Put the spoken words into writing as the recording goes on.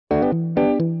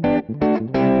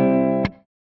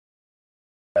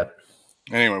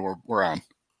Anyway, we're on.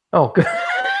 Oh, good.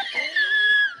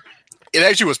 It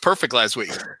actually was perfect last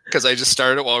week because I just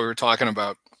started it while we were talking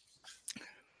about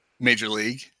Major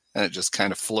League, and it just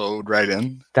kind of flowed right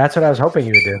in. That's what I was hoping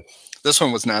you would do. This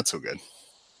one was not so good.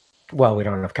 Well, we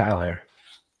don't have Kyle here.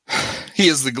 He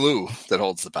is the glue that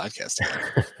holds the podcast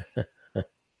together.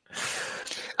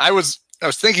 I was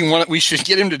thinking we should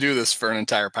get him to do this for an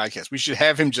entire podcast. We should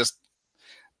have him just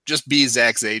be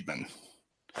Zach Zaidman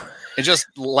and just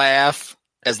laugh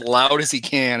as loud as he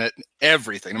can at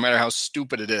everything, no matter how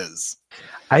stupid it is.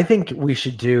 I think we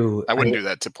should do. I wouldn't do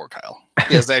that to poor Kyle.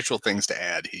 He has actual things to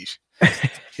add. He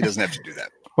doesn't have to do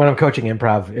that. When I'm coaching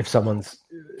improv, if someone's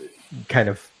kind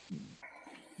of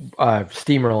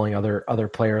steamrolling other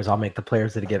players, I'll make the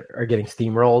players that are getting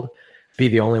steamrolled be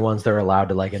the only ones that are allowed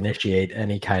to like initiate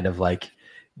any kind of like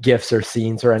gifts or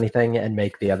scenes or anything and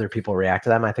make the other people react to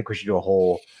them. I think we should do a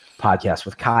whole podcast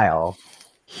with Kyle.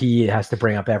 He has to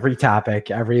bring up every topic,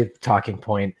 every talking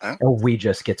point, and we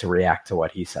just get to react to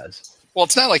what he says. Well,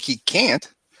 it's not like he can't.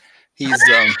 He's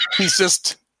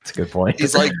just. That's a good point.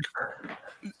 He's like,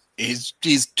 he's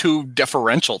too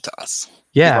deferential to us.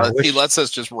 Yeah, he lets us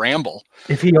just ramble.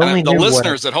 If he only the knew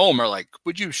listeners at home are like,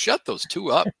 "Would you shut those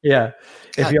two up?" Yeah,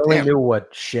 if he only damn. knew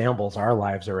what shambles our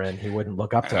lives are in, he wouldn't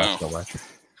look up to us so much.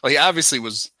 Well, he obviously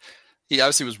was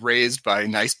raised by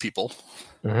nice people,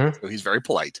 so he's very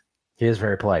polite. He is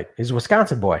very polite. He's a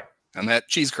Wisconsin boy. And that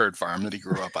cheese curd farm that he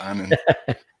grew up on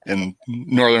in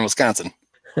northern Wisconsin.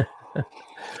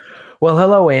 Well,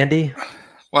 hello, Andy.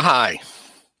 Well, hi.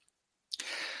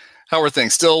 How are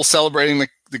things? Still celebrating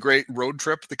the great road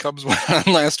trip the Cubs went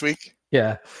on last week?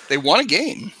 Yeah. They won a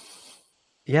game.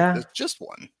 Yeah. Just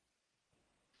one.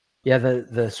 Yeah,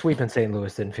 the sweep in St.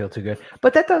 Louis didn't feel too good.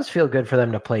 But that does feel good for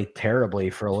them to play terribly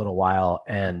for a little while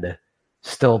and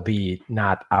still be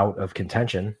not out of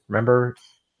contention. Remember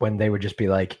when they would just be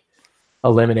like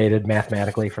eliminated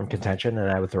mathematically from contention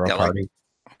and I would throw a party?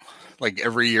 Like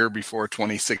every year before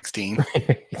 2016.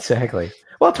 Exactly.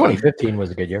 Well, 2015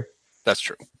 was a good year. That's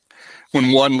true.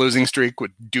 When one losing streak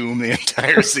would doom the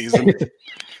entire season.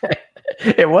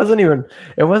 It wasn't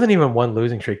even one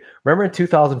losing streak. Remember in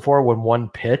 2004 when one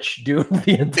pitch doomed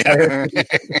the entire season?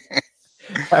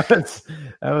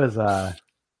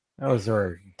 Those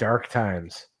were dark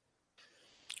times.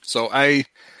 So I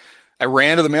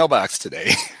ran to the mailbox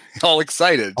today, all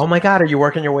excited. Oh my God, are you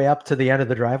working your way up to the end of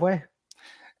the driveway?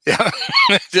 Yeah,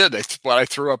 I did. That's what I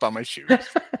threw up on my shoes.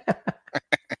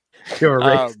 Your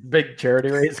race, big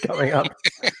charity race coming up.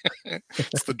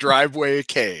 It's the driveway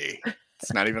K.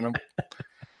 It's not even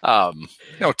a.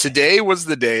 Today was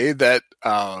the day that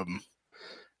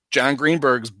John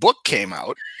Greenberg's book came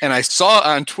out, and I saw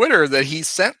on Twitter that he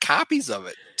sent copies of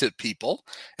it to people,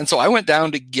 and so I went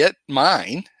down to get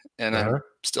mine, and I'm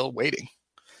still waiting.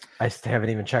 I haven't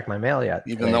even checked my mail yet.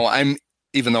 Even though I'm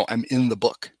in the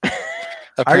book.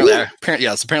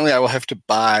 Apparently I will have to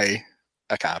buy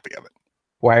a copy of it.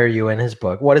 Why are you in his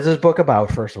book? What is his book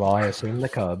about, first of all? I assume the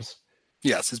Cubs.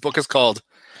 Yes, his book is called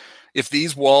If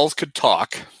These Walls Could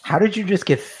Talk. How did you just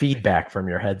get feedback from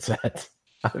your headset?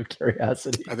 Out of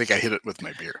curiosity. I think I hit it with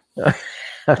my beer.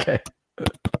 Okay.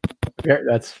 Yeah,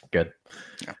 that's good.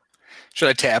 Yeah. Should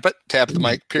I tap it? Tap the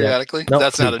mic periodically? No,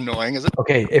 that's not annoying, is it?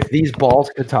 Okay. If these balls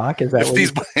could talk, is that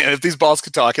if these balls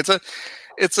could talk? It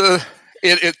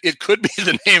could be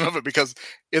the name of it because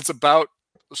it's about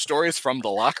stories from the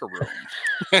locker room.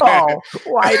 Oh,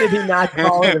 why did he not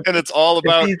call it? And it's all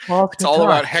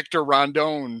about Hector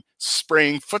Rondon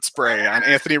spraying foot spray on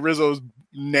Anthony Rizzo's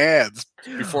nads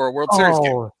before a World Series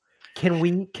game.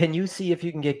 Can you see if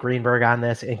you can get Greenberg on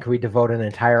this, and can we devote an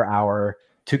entire hour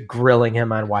to grilling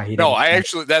him on why he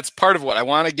didn't? No, that's part of what I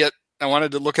want to get. I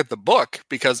wanted to look at the book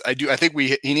because I think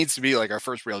he needs to be like our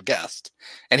first real guest,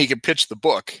 and he can pitch the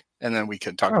book. And then we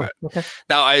can talk about it. Okay.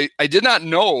 Now, I did not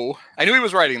know. I knew he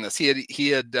was writing this. He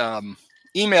had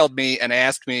emailed me and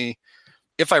asked me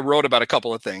if I wrote about a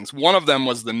couple of things. One of them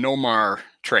was the Nomar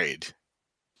trade.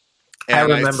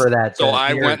 And I remember that. So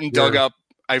I went and dug up.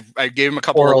 I gave him a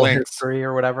couple of links. History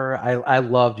or whatever. I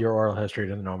loved your oral history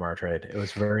to the Nomar trade. It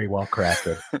was very well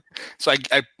crafted. So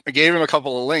I gave him a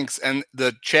couple of links, and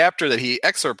the chapter that he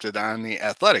excerpted on The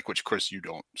Athletic, which of course you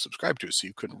don't subscribe to, so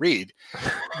you couldn't read,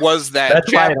 was that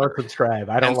That's why I don't subscribe.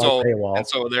 I don't like paywall. And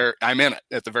so I'm in it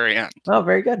at the very end. Oh,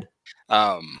 very good.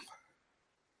 But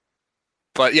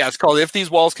yeah, it's called If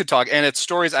These Walls Could Talk, and it's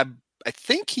stories. I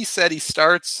think he said he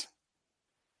starts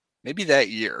maybe that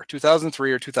year,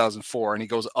 2003 or 2004, and he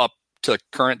goes up to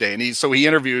current day. And he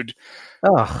interviewed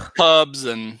Cubs,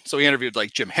 and so he interviewed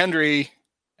like Jim Hendry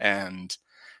and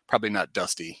probably not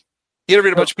Dusty. He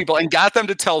interviewed a bunch of people and got them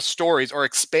to tell stories or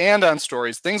expand on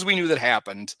stories, things we knew that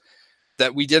happened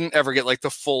that we didn't ever get like the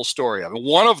full story of. And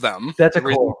one of them, That's a the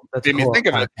reason cool. That's made me cool think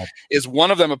of it, concept. is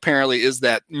one of them apparently is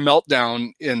that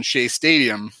meltdown in Shea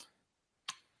Stadium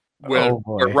where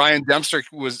Ryan Dempster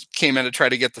came in to try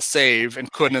to get the save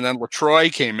and couldn't, and then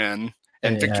LaTroy came in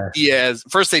and Victor Diaz.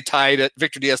 First they tied it.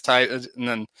 Victor Diaz tied it, and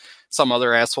then some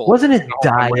other asshole. Wasn't it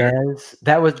Diaz?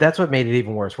 That's what made it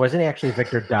even worse. Wasn't it actually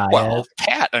Victor Diaz? Well,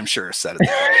 Pat, I'm sure, said it.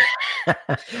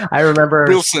 I remember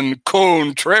Wilson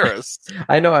Contreras.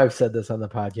 I know I've said this on the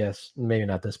podcast, maybe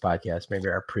not this podcast, maybe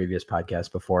our previous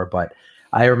podcast before, but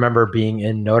I remember being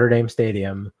in Notre Dame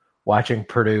Stadium watching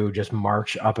Purdue just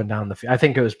march up and down the field. I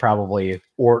think it was probably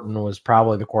Orton was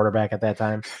probably the quarterback at that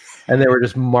time, and they were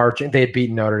just marching. They had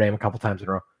beaten Notre Dame a couple times in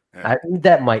a row. Yeah.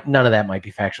 None of that might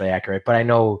be factually accurate, but I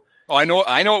know. Oh, I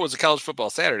know it was a college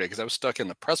football Saturday because I was stuck in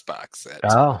the press box at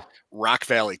Rock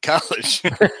Valley College.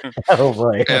 Oh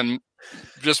boy! And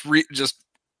just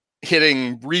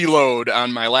hitting reload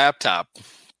on my laptop.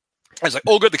 I was like,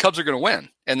 "Oh, good, the Cubs are going to win,"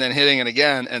 and then hitting it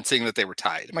again and seeing that they were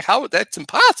tied. I'm like, "How? That's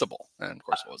impossible!" And of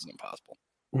course, it wasn't impossible.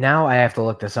 Now I have to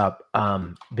look this up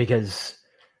because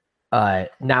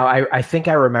now I think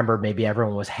I remember maybe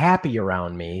everyone was happy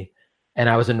around me, and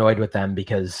I was annoyed with them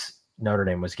because Notre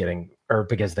Dame was getting, or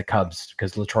because the Cubs,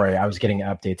 because LaTroy, I was getting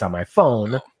updates on my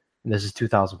phone. And this is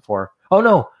 2004. Oh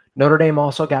no, Notre Dame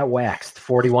also got waxed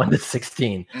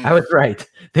 41-16. I was right.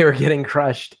 They were getting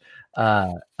crushed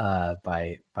by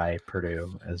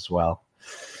Purdue as well.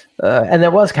 And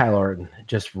that was Kyle Orton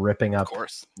just ripping up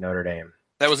Notre Dame.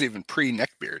 That was even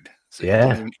pre-neckbeard. So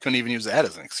you couldn't even use that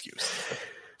as an excuse.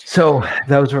 So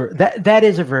those were that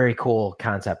is a very cool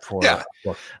concept for a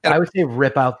book. I would say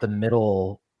rip out the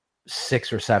middle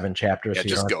 6 or 7 chapters so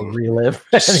you don't have to relive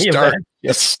any of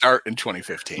that. Start in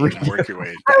 2015 and work your way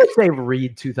back. I would say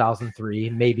read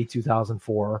 2003, maybe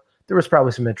 2004. There was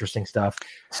probably some interesting stuff.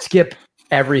 Skip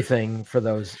everything for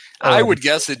those. I would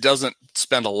guess it doesn't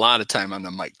spend a lot of time on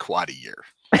the Mike Quade year.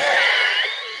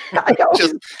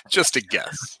 Just a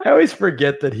guess. I always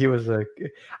forget that he was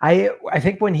I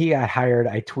think when he got hired,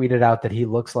 I tweeted out that he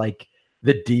looks like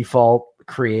the default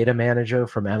creative manager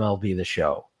from MLB The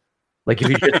Show. Like if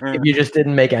you just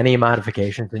didn't make any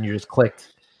modifications and you just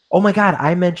clicked. Oh my God!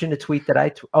 I mentioned a tweet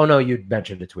that oh no, you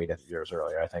mentioned a tweet of yours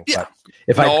earlier, I think. Yeah. But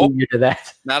if I beat you to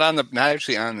that, not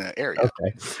actually on the area.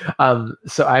 Okay.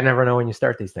 So I never know when you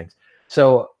start these things.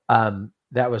 So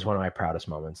that was one of my proudest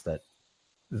moments that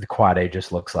the Quade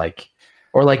just looks like,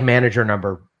 or like manager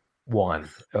number 1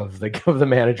 of the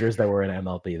managers that were in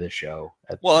MLB The Show.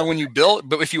 Well, and when you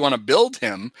if you want to build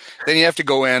him, then you have to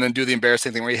go in and do the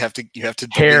embarrassing thing where you have to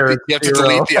delete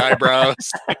the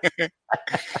eyebrows.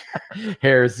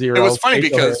 Hair zero. It was funny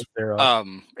because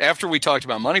after we talked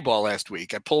about Moneyball last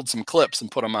week, I pulled some clips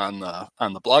and put them on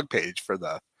the blog page for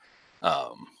the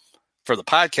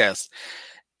podcast,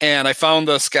 and I found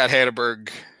the Scott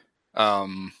Hatteberg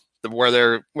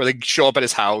where they show up at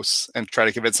his house and try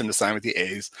to convince him to sign with the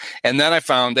A's. And then I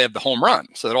found they have the home run.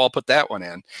 So they'll all put that one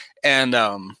in. And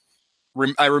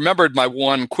I remembered my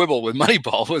one quibble with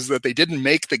Moneyball was that they didn't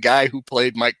make the guy who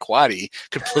played Mike Quade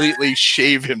completely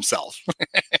shave himself.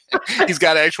 He's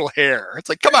got actual hair. It's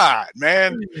like, come on,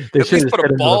 man. At least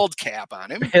put a bald cap on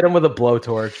him. Hit him with a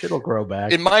blowtorch. It'll grow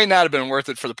back. It might not have been worth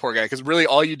it for the poor guy because really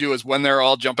all you do is when they're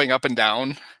all jumping up and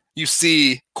down, you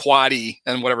see Quade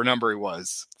and whatever number he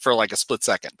was for like a split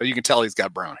second, but you can tell he's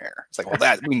got brown hair. It's like,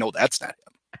 well, we know that's not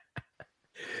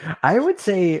him. I would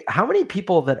say how many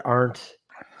people that aren't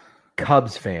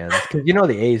Cubs fans, because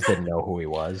the A's didn't know who he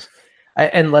was.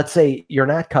 And let's say you're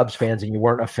not Cubs fans and you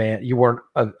weren't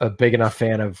a big enough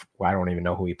fan of, I don't even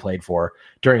know who he played for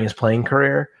during his playing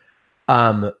career.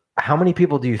 How many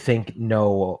people do you think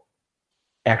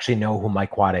actually know who Mike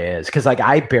Quade is? Because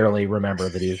I barely remember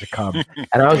that he was a Cub,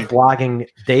 and I was blogging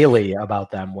daily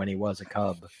about them when he was a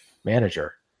Cub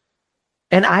manager.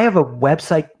 And I have a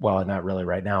website, well, not really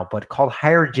right now, but called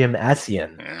Hire Jim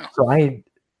Essien. Yeah. So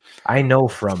I know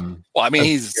from. Well, I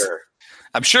mean,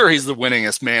 I'm sure he's the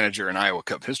winningest manager in Iowa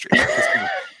Cub history.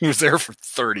 He was there for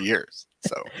 30 years.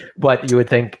 So, but you would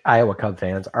think Iowa Cub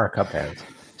fans are Cub fans.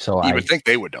 So you would think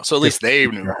they would know. So at least they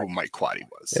knew who Mike Quade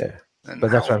was. Yeah.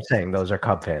 But that's what I'm saying. Those are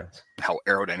Cub fans. How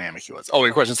aerodynamic he was. Oh,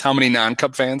 your question is how many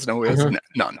non-Cub fans know who he is? Mm-hmm.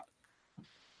 None.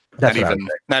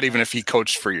 Not even if he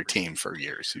coached for your team for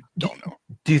years. You don't know.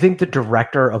 Do you think the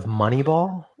director of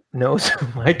Moneyball knows who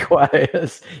Mike Quade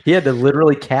is? He had to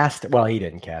literally cast. Well, he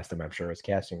didn't cast him. I'm sure his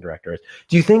casting director is.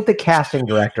 Do you think the casting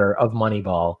director of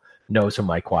Moneyball knows who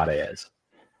Mike Quade is?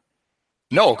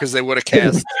 No, because they would have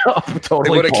cast. Totally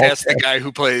they would have cast the guy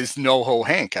who plays NoHo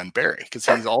Hank on Barry, because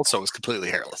he also is completely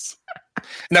hairless. And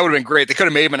that would have been great. They could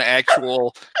have made him an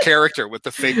actual character with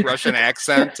the fake Russian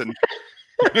accent, and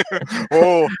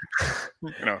Oh,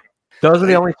 those are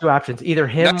the only two options. Either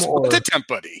him that's or the temp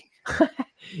buddy.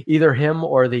 either him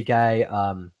or the guy,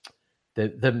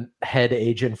 the head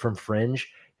agent from Fringe.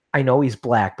 I know he's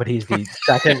black, but he's the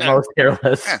second most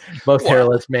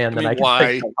hairless man that I can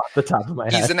think of off the top of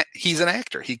my head. He's an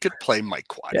actor. He could play Mike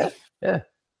Quade. Yeah.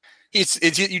 You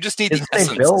just need the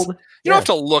essence. Build. You don't have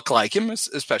to look like him,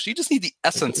 especially. You just need the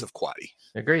essence of Quade.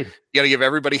 Agreed. You got to give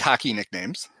everybody hockey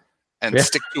nicknames and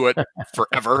stick to it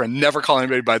forever and never call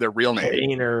anybody by their real name.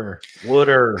 Painter,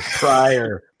 Wooder,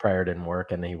 Pryor. Pryor didn't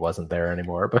work and he wasn't there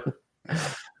anymore. But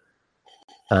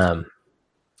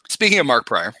speaking of Mark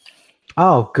Pryor.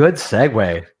 Oh, good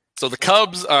segue. So the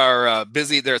Cubs are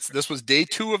busy. This was day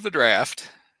 2 of the draft.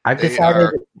 I've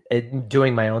decided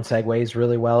doing my own segues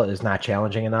really well is not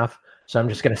challenging enough. So I'm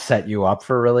just going to set you up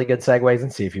for really good segues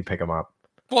and see if you pick them up.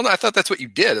 Well, no, I thought that's what you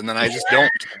did, and then I just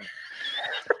don't.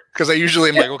 Because I usually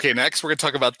am like, okay, next we're going to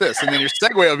talk about this. And then your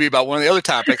segue will be about one of the other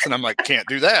topics, and I'm like, can't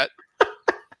do that.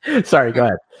 Sorry, go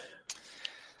ahead.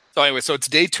 So anyway, so it's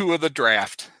day 2 of the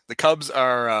draft. The Cubs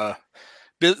are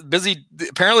busy.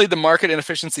 Apparently the market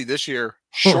inefficiency this year,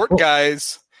 short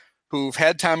guys who've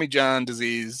had Tommy John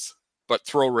disease but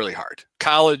throw really hard.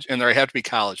 College, and they have to be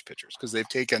college pitchers because they've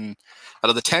taken, out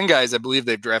of the 10 guys, I believe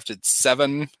they've drafted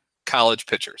 7 college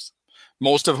pitchers,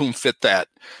 most of whom fit that.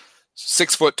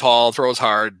 6 foot tall, throws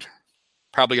hard,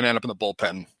 probably going to end up in the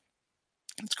bullpen.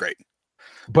 It's great.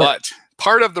 But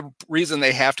part of the reason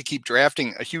they have to keep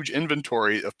drafting a huge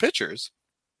inventory of pitchers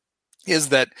is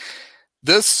that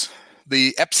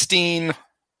the Epstein,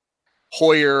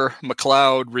 Hoyer,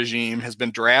 McLeod regime has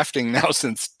been drafting now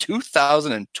since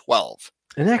 2012.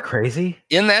 Isn't that crazy?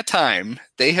 In that time,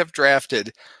 they have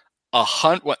drafted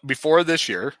before this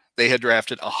year, they had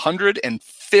drafted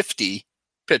 150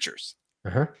 pitchers.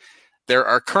 Uh-huh. There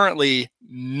are currently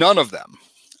none of them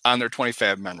on their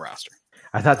 25-man roster.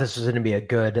 I thought this was going to be a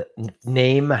good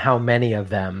name. How many of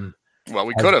them? Well,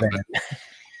 we could have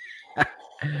been.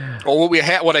 Well,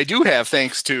 what I do have,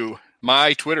 thanks to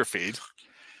my Twitter feed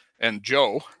and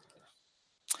Joe,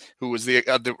 who was the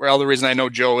other reason I know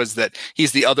Joe is that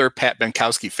he's the other Pat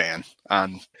Benkowski fan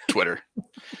on Twitter.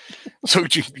 So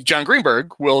John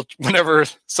Greenberg will, whenever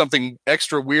something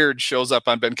extra weird shows up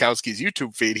on Benkowski's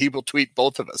YouTube feed, he will tweet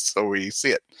both of us so we see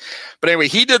it. But anyway,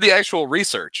 he did the actual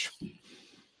research.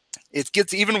 It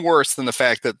gets even worse than the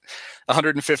fact that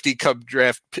 150 Cub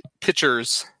draft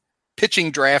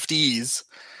pitching draftees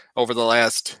over the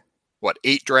last,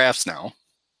 8 drafts now.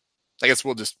 I guess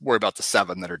we'll just worry about the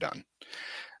 7 that are done.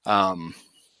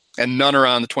 And none are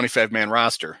on the 25-man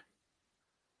roster.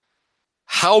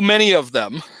 How many of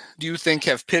them do you think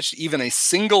have pitched even a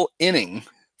single inning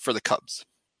for the Cubs?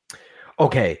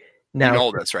 Okay. Now, you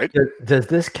know this, right? Does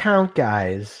this count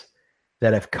guys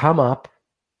that have come up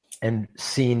and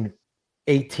seen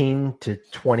 18 to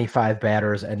 25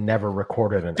 batters and never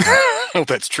recorded an Oh,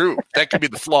 that's true. That could be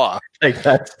the flaw. Like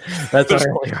that's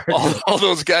all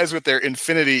those guys with their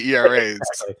infinity ERAs.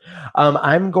 Exactly.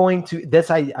 I'm going to this.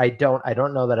 I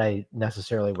don't know that I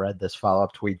necessarily read this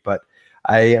follow-up tweet, but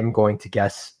I am going to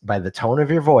guess by the tone of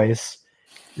your voice,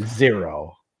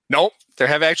 0. Nope, there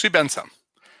have actually been some.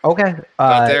 Okay,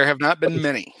 but there have not been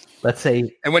many. Let's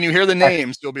say, and when you hear the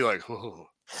names, you'll be like, "Whoa."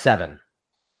 7. Okay,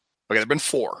 there've been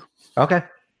 4. Okay,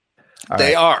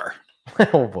 they are.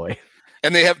 Oh boy.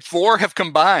 And 4 have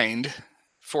combined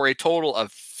for a total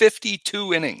of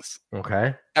 52 innings.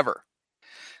 Okay. Ever.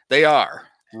 They are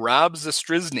Rob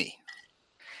Zastryzny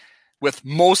with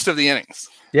most of the innings.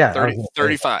 Yeah.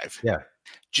 35. Yeah.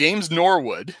 James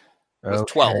Norwood with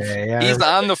 12. Yeah, he's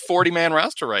on the 40-man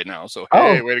roster right now. So,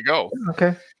 hey, way to go.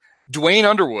 Okay. Dwayne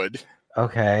Underwood.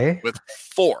 Okay. With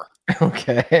 4.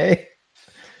 Okay.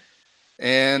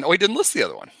 And, he didn't list the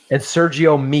other one. And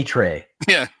Sergio Mitre.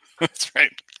 Yeah, that's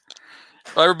right.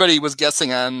 Well, everybody was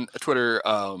guessing on Twitter,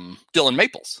 Dylan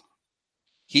Maples.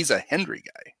 He's a Hendry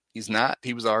guy. He's not.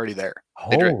 He was already there.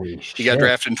 Holy shit. He got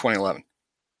drafted in 2011.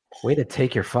 Way to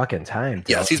take your fucking time.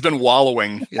 Yes, he's been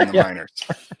wallowing in the minors.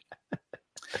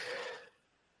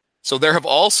 So there have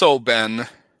also been.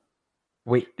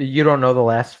 Wait, you don't know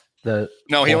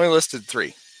No, he only listed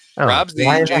 3. Oh, Rob Z,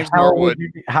 James Norwood.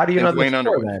 How do you know Dwayne there's 4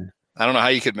 Underwood. then? I don't know how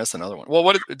you could miss another one. Well,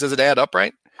 what does it add up,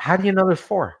 right? How do you know there's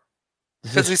 4?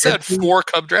 Because he said 4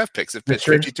 Cub draft picks have pitched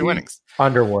 52 innings.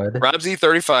 Underwood. Rob Z,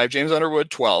 35. James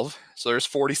Underwood, 12. So there's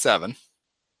 47.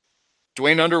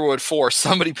 Dwayne Underwood, 4.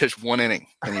 Somebody pitched 1 inning,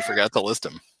 and you forgot to list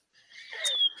him.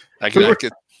 Now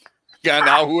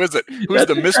who is it? Who's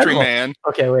the mystery man?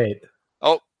 Okay, wait.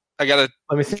 Oh, let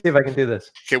me see if I can do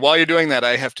this. Okay, while you're doing that,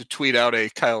 I have to tweet out a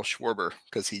Kyle Schwarber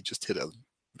because he just hit a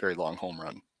very long home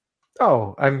run.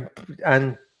 Oh, I'm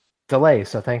on delay,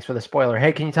 so thanks for the spoiler.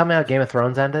 Hey, can you tell me how Game of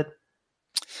Thrones ended?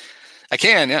 I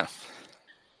can, yeah.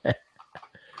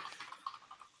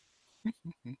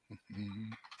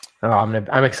 Oh,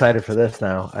 I'm excited for this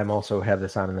now. I'm also have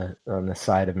this on the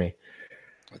side of me.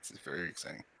 That's very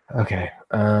exciting. Okay.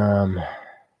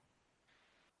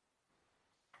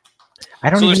 I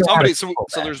don't So even there's know somebody.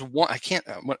 So there's one. I can't.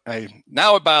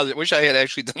 Now about it. Wish I had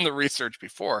actually done the research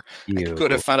before. I could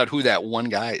have found out who that one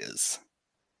guy is.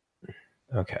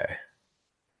 Okay.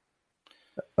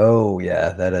 Oh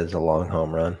yeah, that is a long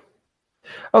home run.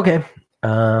 Okay.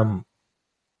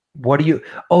 What do you?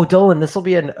 Oh, Dolan, this will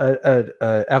be an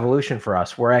evolution for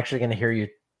us. We're actually going to hear you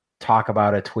talk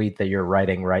about a tweet that you're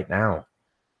writing right now.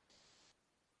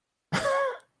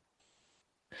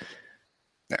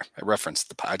 There, I referenced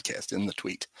the podcast in the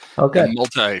tweet. Okay.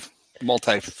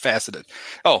 Multifaceted.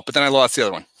 Oh, but then I lost the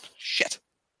other one. Shit.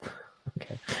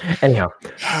 Okay. Anyhow.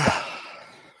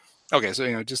 Okay, so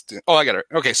I got it.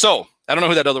 Okay, so I don't know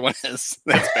who that other one is.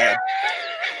 That's bad.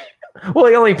 Well,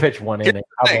 he only pitched one inning.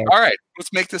 All right,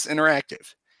 let's make this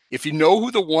interactive. If you know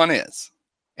who the one is,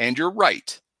 and you're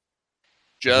right,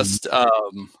 just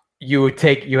you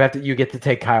get to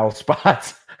take Kyle's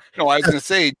spots. No, I was going to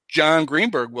say John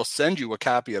Greenberg will send you a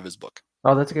copy of his book.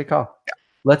 Oh, that's a good call. Yeah.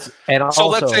 Let's say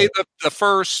the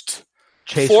first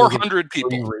 400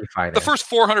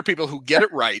 people, who get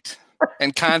it right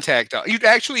and contact us. You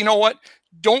actually, you know what?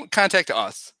 Don't contact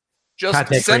us.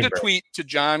 Just send a tweet to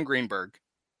John Greenberg,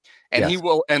 and he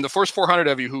will. And the first 400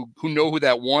 of you who know who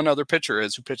that one other pitcher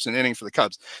is who pitched an inning for the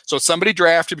Cubs. So somebody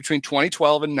drafted between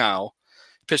 2012 and now,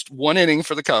 pitched one inning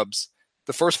for the Cubs.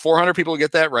 The first 400 people who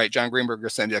get that right, John Greenberg will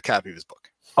send you a copy of his book.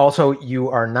 Also, you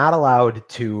are not allowed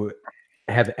to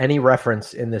have any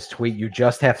reference in this tweet. You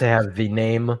just have to have the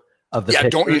name of the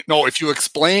pitcher. If you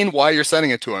explain why you're sending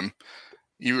it to him,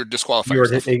 you're disqualified.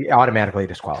 You're automatically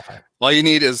disqualified. All you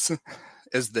need is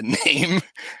the name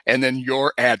and then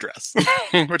your address,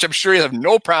 which I'm sure you have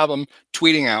no problem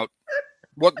tweeting out.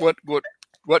 What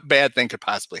bad thing could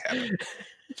possibly happen?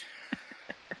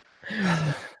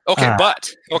 Okay,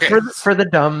 for the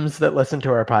dumbs that listen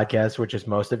to our podcast, which is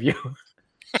most of you,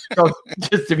 so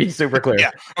just to be super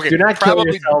clear, okay, do not kill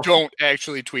yourself. Don't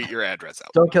actually tweet your address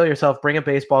out. Don't kill yourself. Bring a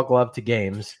baseball glove to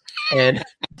games, and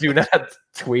do not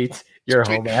tweet your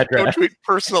home address. Don't tweet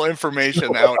personal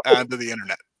information out onto the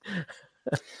internet.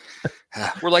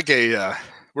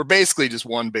 We're basically just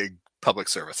one big public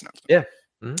service announcement. Yeah.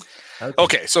 Mm-hmm.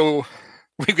 Okay, so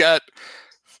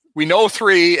we know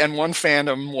 3 and one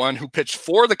fandom, one who pitched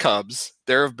for the Cubs.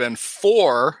 There have been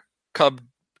 4 Cub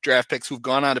draft picks who've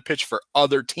gone on to pitch for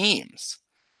other teams.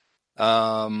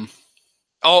 Never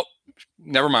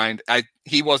mind.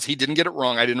 He didn't get it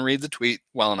wrong. I didn't read the tweet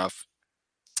well enough.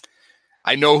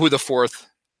 I know who the 4th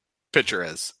pitcher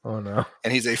is. Oh no.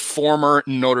 And he's a former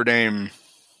Notre Dame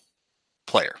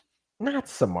player. Not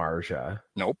Samardzija.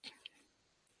 Nope.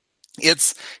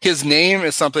 His name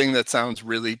is something that sounds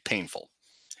really painful.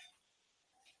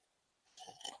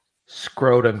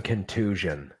 Scrotum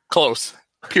contusion. Close.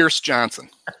 Pierce Johnson.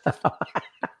 That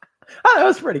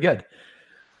was pretty good.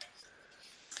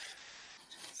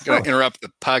 I'm going to interrupt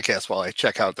the podcast while I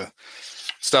check out the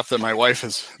stuff that my wife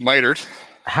has mitered.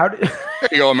 There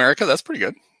you go, America. That's pretty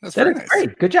good. That's very nice.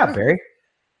 Great. Good job, Barry.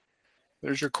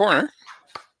 There's your corner.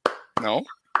 No.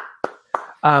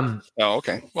 Oh,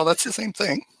 okay. Well, that's the same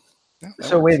thing. Yeah,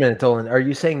 so wait a minute, Dolan. Are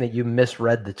you saying that you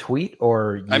misread the tweet,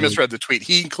 or I misread the tweet?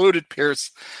 He included Pierce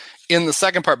in the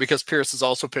second part because Pierce has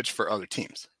also pitched for other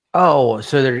teams. Oh,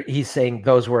 so he's saying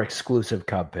those were exclusive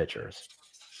Cub pitchers.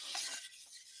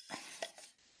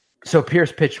 So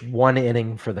Pierce pitched one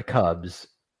inning for the Cubs.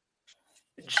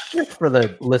 Just for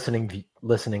the listening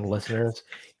listeners,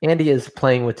 Andy is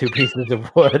playing with 2 pieces of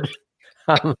wood.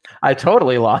 I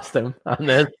totally lost him on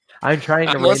this. I'm trying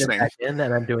to rein it back in,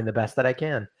 and I'm doing the best that I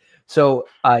can. So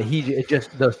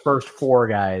the first 4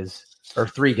 guys or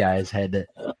 3 guys had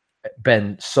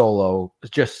been solely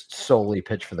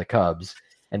pitched for the Cubs,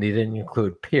 and he didn't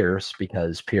include Pierce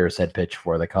because Pierce had pitched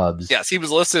for the Cubs. Yes, he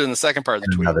was listed in the second part of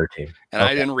the tweet. Another team, and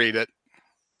I didn't read it.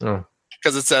 Oh.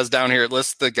 Because it says down here, it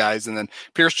lists the guys, and then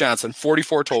Pierce Johnson,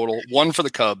 44 total, 1 for the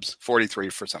Cubs, 43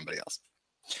 for somebody else.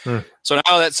 So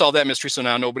now that solved that mystery. So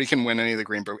now nobody can win any of the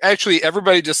Greenberg. Actually,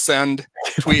 everybody just send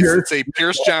tweets that say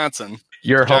Pierce Johnson,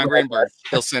 John Greenberg.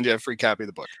 He'll send you a free copy of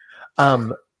the book.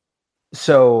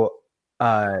 So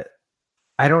I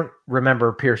don't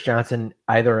remember Pierce Johnson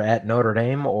either at Notre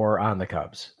Dame or on the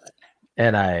Cubs.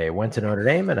 And I went to Notre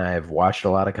Dame, and I've watched a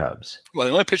lot of Cubs. Well,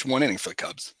 they only pitched 1 inning for the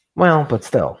Cubs. Well, but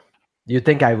still. You'd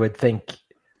think I would think,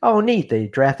 oh, neat, they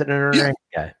drafted an Notre Dame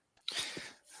guy.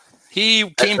 He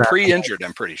came pre-injured,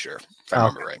 I'm pretty sure, if I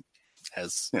remember right.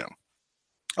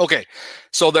 Okay,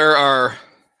 so they're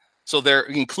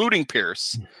including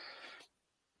Pierce,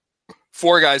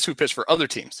 4 guys who pitch for other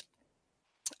teams.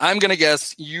 I'm going to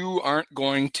guess you aren't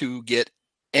going to get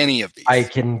any of these. I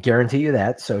can guarantee you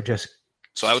that. So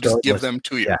I would just give them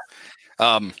to you. Yeah.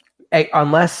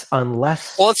 Unless. Well,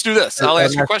 let's do this. I'll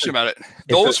ask you a question about it.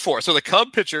 Those 4. So the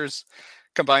Cub pitchers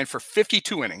combined for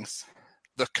 52 innings.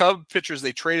 The Cub pitchers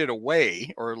they traded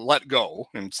away or let go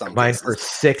in some combined cases for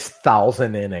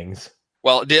 6,000 innings.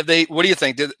 Well, did they? What do you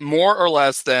think? Did more or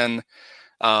less than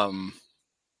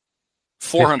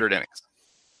 400 innings?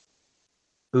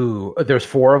 Ooh, there's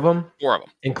 4 of them. 4 of them,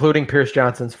 including Pierce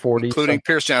Johnson's 40. Including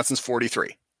Pierce Johnson's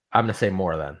 43. I'm gonna say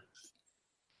more than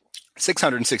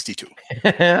 662.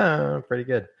 Pretty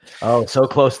good. Oh, so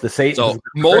close to Satan. So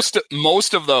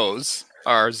most of those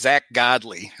are Zach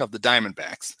Godley of the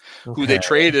Diamondbacks, who they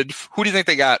traded. Who do you think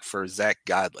they got for Zach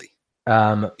Godley?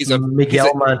 He's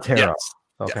Miguel Montero. Yes,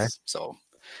 okay, yes. So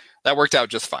that worked out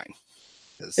just fine.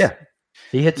 Yeah,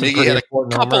 he hit Miggy had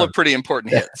a couple of pretty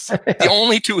important hits. The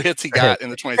only 2 hits he got in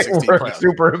the 2016 playoffs.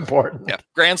 Super important. Yeah,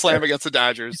 grand slam against the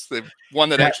Dodgers. The one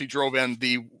that actually drove in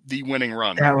the winning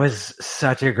run. That was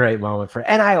such a great moment for.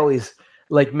 And I always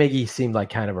like Miggy seemed like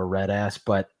kind of a red ass,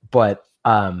 but for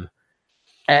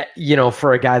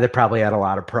a guy that probably had a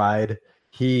lot of pride,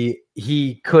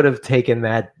 he could have taken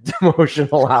that demotion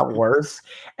a lot worse,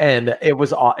 and it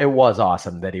was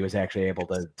awesome that he was actually able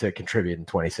to contribute in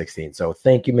 2016. So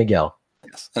thank you, Miguel.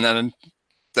 Yes, and then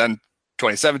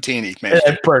 2017 he managed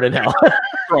to burn in hell,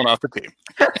 thrown off the team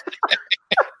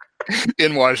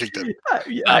in Washington.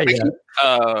 Everybody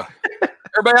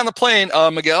on the plane,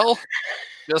 Miguel.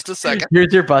 Just a second.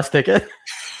 Here's your bus ticket.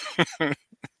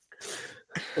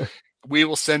 We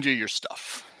will send you your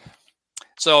stuff.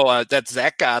 So that's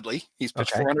Zach Godley. He's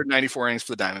pitched 494 innings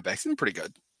for the Diamondbacks. He's pretty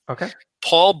good. Okay.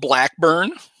 Paul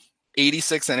Blackburn,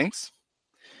 86 innings.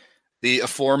 The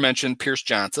aforementioned Pierce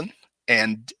Johnson.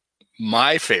 And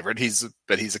my favorite, he's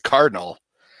a Cardinal,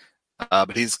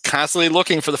 but he's constantly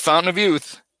looking for the fountain of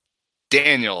youth,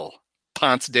 Daniel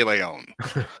Ponce de Leon,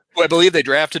 who I believe they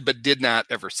drafted but did not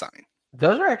ever sign.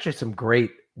 Those are actually some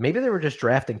great. Maybe they were just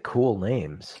drafting cool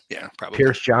names. Yeah, probably.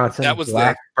 Pierce Johnson, that was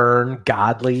Blackburn,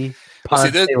 Godley.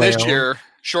 This year,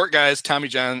 short guys, Tommy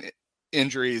John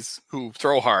injuries who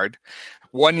throw hard.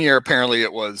 One year, apparently,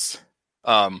 it was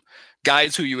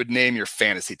guys who you would name your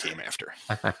fantasy team after.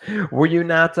 Were you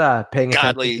not paying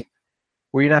Godley? Attention?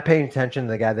 Were you not paying attention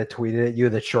to the guy that tweeted at you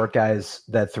that short guys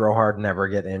that throw hard never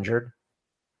get injured?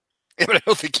 Yeah, but I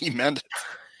don't think he meant it.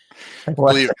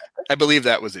 I believe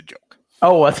that was a joke.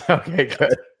 Oh, what's okay?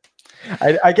 Good.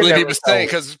 I believe he was saying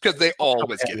because they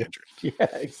always get injured. Yeah,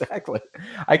 exactly.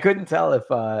 I couldn't tell if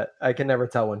I can never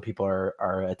tell when people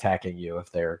are attacking you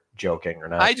if they're joking or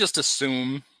not. I just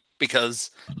assume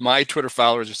because my Twitter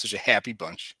followers are such a happy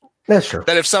bunch. That's true.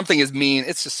 That if something is mean,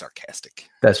 it's just sarcastic.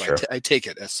 That's so true. I take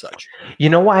it as such. You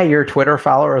know why your Twitter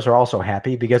followers are also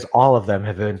happy? Because all of them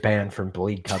have been banned from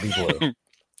Bleed Cubby Blue.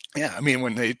 Yeah, I mean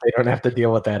when they don't have to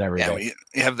deal with that every day.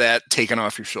 You have that taken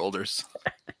off your shoulders.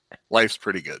 Life's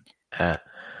pretty good.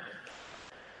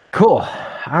 Cool.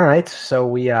 All right. So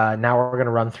we now we're gonna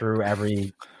run through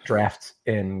every draft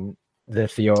in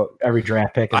the every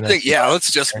draft pick. And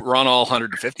let's just run all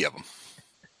 150 of them,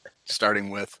 starting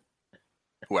with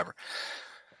whoever.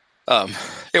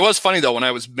 It was funny though when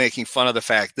I was making fun of the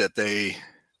fact that they,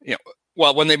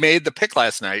 when they made the pick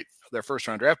last night, their first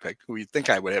round draft pick, who you'd think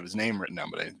I would have his name written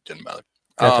down, but I didn't bother.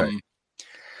 Right.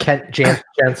 Kent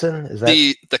Jensen, is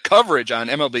that the coverage on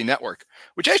MLB Network,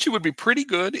 which actually would be pretty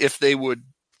good if they would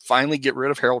finally get rid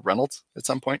of Harold Reynolds at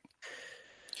some point.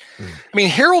 I mean,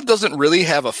 Harold doesn't really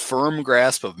have a firm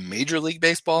grasp of Major League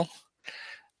Baseball.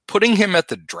 Putting him at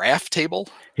the draft table,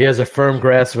 he has a firm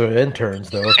grasp of interns,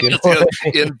 though.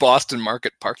 In Boston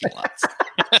market parking lots.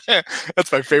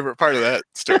 That's my favorite part of that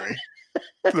story.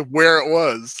 Where it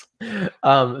was.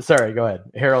 Sorry, go ahead.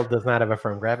 Harold does not have a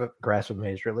firm grasp of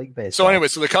Major League Baseball. So anyway,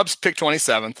 the Cubs pick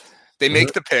 27th. They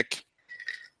make the pick,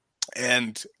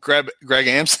 and Greg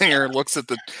Amsinger looks at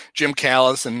the Jim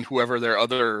Callis and whoever their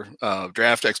other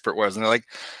draft expert was, and they're like,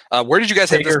 "Where did you guys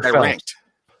have this guy ranked?"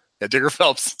 Yeah, Digger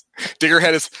Phelps.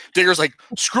 Digger's like,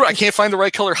 "Screw it, I can't find the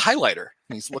right color highlighter."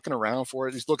 And he's looking around for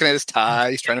it. He's looking at his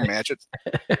tie. He's trying to match it.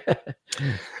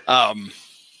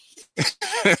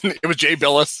 It was Jay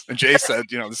Billis, and Jay said,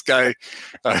 this guy,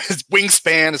 his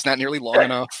wingspan is not nearly long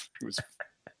enough. He was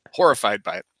horrified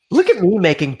by it. Look at me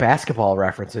making basketball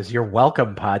references. You're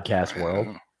welcome, podcast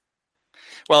world.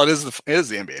 Well, it is the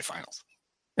NBA Finals.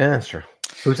 Yeah, that's true.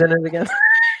 Who's in it again?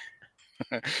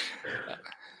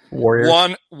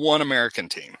 Warriors. One American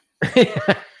team.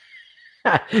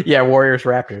 Yeah, Warriors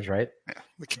Raptors, right? Yeah.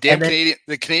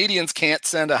 The Canadians can't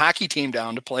send a hockey team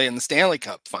down to play in the Stanley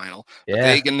Cup final. Yeah.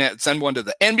 They can send one to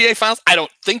the NBA finals. I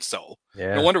don't think so.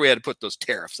 Yeah. No wonder we had to put those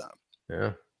tariffs on.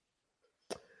 Yeah.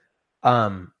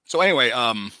 So anyway,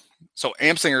 so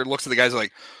Amsinger looks at the guys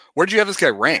like, where'd you have this guy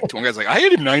ranked? One guy's like, I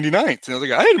had him 99th. And the other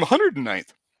guy, I had him 109th.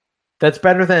 That's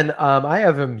better than I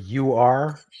have him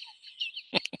UR.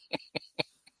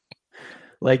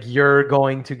 Like you're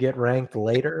going to get ranked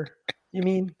later, you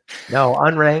mean? No,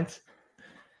 unranked.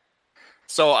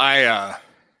 So I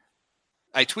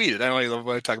tweeted. I don't even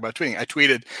want to talk about tweeting. I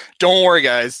tweeted, don't worry,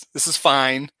 guys. This is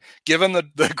fine. Given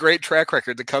the great track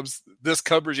record this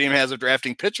Cub regime has of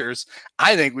drafting pitchers,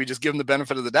 I think we just give them the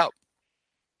benefit of the doubt.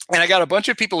 And I got a bunch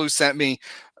of people who sent me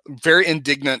very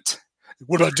indignant,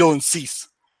 what about Dylan Cease?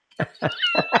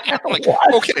 I'm like,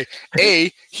 okay,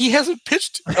 A, he hasn't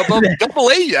pitched above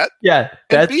AA yet. Yeah.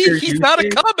 And B, he's not a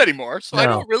Cub anymore, so I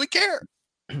don't really care.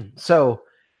 So,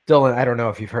 Dylan, I don't know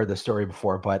if you've heard this story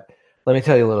before, but let me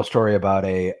tell you a little story about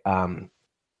a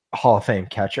Hall of Fame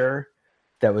catcher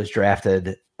that was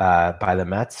drafted by the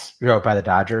Mets, by the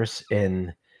Dodgers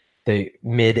in the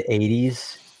mid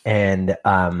 80s. And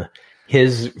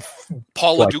his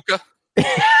Paul LaDuca.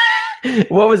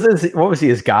 What was he,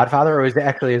 his godfather, or was it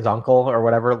actually his uncle or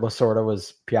whatever? Lasorda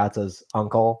was Piazza's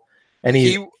uncle. And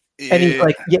he's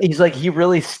like he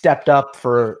really stepped up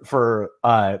for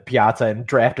Piazza and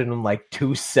drafted him like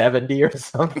 270 or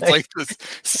something. It's like the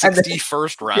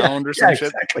 61st round or some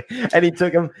shit. Exactly. And he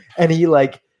took him and he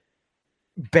like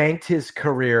banked his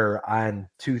career on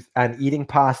eating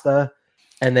pasta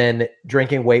and then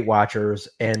drinking Weight Watchers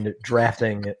and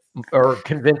drafting or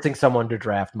convincing someone to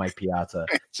draft Mike Piazza.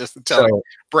 Just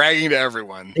bragging to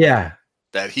everyone. Yeah.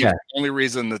 That he was the only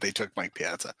reason that they took Mike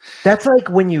Piazza. That's like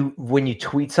when you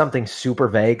tweet something super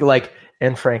vague, like,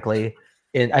 and frankly,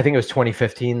 I think it was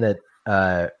 2015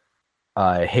 that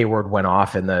Hayward went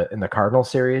off in the Cardinal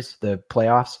series, the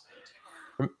playoffs.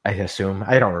 I assume,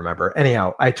 I don't remember.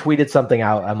 Anyhow, I tweeted something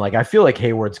out. I'm like, I feel like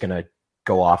Hayward's gonna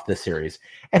go off this series,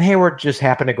 and Hayward just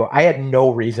happened to go. I had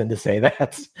no reason to say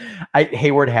that.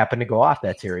 Hayward happened to go off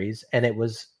that series, and it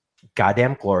was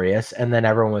goddamn glorious. And then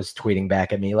everyone was tweeting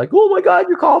back at me like, oh my God,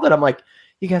 you called it. I'm like,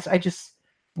 you guys,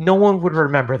 no one would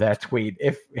remember that tweet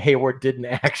if Hayward didn't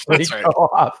actually go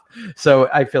off. So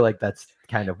I feel like that's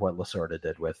kind of what Lasorda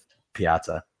did with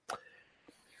Piazza.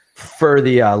 For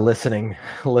the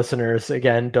listeners,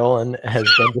 again, Dolan has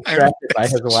been distracted by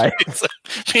his wife.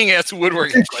 Being asked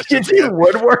woodworking questions. Did you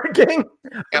woodworking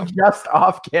just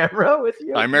off camera with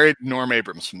you? I married Norm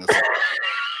Abrams from this.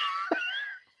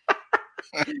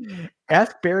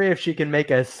 Ask Barry if she can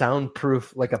make a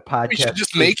soundproof, like a podcast. We should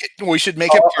just make it. We should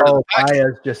make it part of the podcast.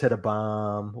 Baez just hit a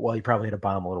bomb. Well, he probably hit a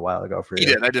bomb a little while ago for you.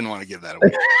 He did. I didn't want to give that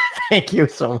away. Thank you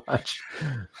so much.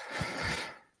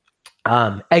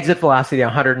 Exit velocity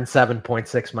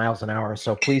 107.6 miles an hour.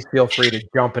 So please feel free to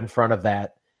jump in front of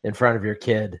that, in front of your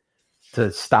kid, to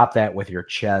stop that with your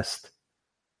chest.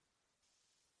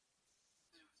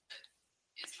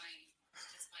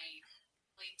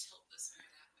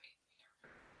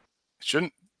 It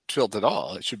shouldn't tilt at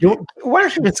all. It should be. Why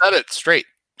don't you just set it straight?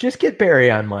 Just get Barry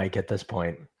on mic at this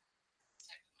point.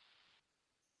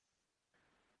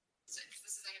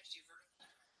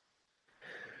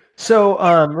 So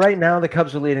right now the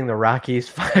Cubs are leading the Rockies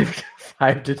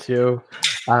 5-2,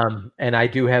 and I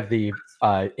do have the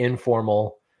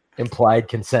informal implied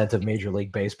consent of Major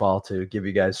League Baseball to give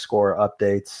you guys score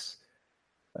updates.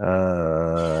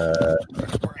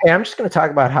 Hey, I'm just going to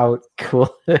talk about how cool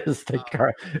it is.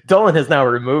 Dolan has now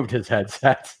removed his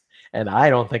headset, and I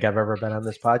don't think I've ever been on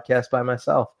this podcast by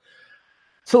myself.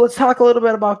 So let's talk a little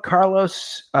bit about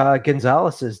Carlos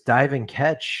Gonzalez's diving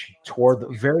catch toward the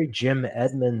very Jim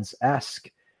Edmonds-esque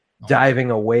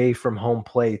diving away from home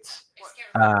plate.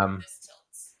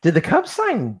 Did the Cubs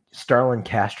sign Starlin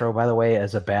Castro, by the way,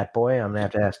 as a bat boy? I'm going to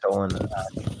have to ask Dolan. Sorry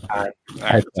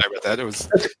about that. It was...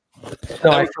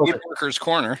 Workers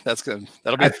Corner. That's good.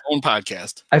 That'll be its own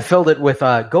podcast. I filled it with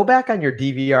go back on your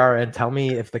DVR and tell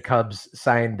me if the Cubs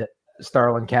signed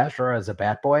Starlin Castro as a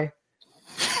bat boy.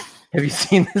 Have you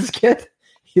seen this kid?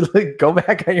 Go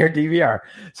back on your DVR.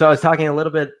 So I was talking a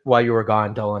little bit while you were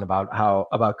gone, Dolan,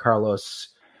 about Carlos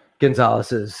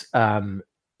Gonzalez's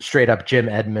straight up Jim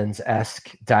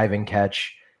Edmonds-esque diving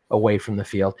catch away from the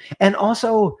field. And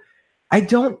also, I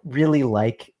don't really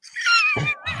like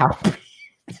how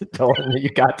Dolan, you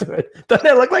got to it. Doesn't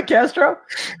it look like Castro?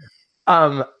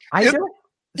 I don't.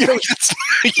 So,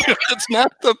 it's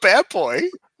not the bat boy.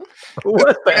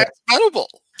 What's that? It's Venable.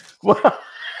 Well,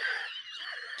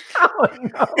 oh,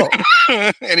 no.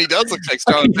 And he does look like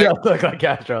Starlin. He does look like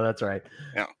Castro. That's right.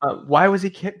 Yeah. Why was he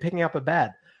picking up a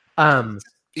bat?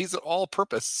 he's an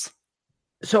all-purpose.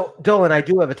 So, Dylan, I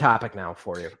do have a topic now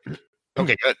for you.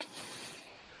 Okay, good.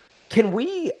 Can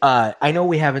we? I know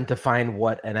we haven't defined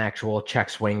what an actual check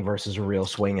swing versus a real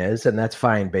swing is, and that's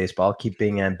fine. Baseball, keep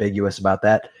being ambiguous about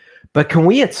that. But can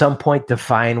we at some point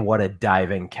define what a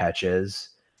diving catch is?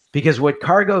 Because what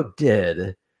Cargo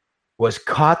did was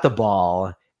caught the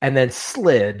ball and then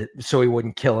slid so he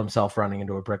wouldn't kill himself running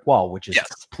into a brick wall, which is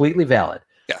completely valid.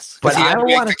 Yes, but he had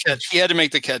to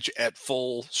make the catch at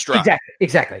full stride.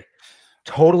 Exactly.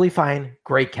 Totally fine.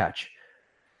 Great catch.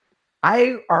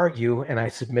 I argue, and I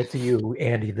submit to you,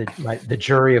 Andy, the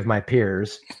jury of my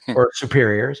peers or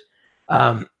superiors,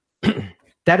 that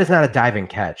is not a diving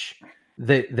catch.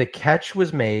 The catch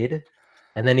was made,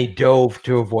 and then he dove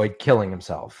to avoid killing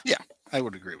himself. Yeah, I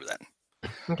would agree with that.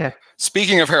 Okay.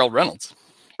 Speaking of Harold Reynolds,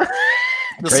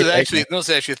 this is actually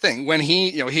a thing. When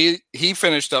he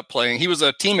finished up playing, he was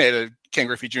a teammate of Ken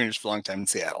Griffey Jr.'s for a long time in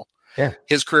Seattle. Yeah.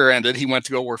 His career ended. He went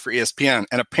to go work for ESPN,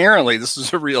 and apparently this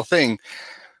is a real thing.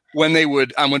 When they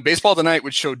would, when Baseball Tonight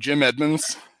would show Jim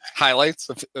Edmonds highlights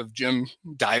of Jim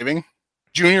diving,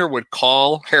 Junior would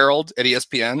call Harold at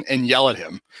ESPN and yell at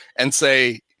him and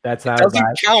say, "That's not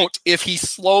doesn't count if he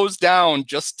slows down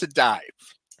just to dive,"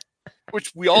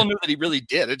 which we all knew that he really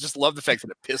did. I just love the fact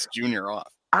that it pissed Junior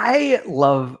off. I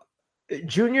love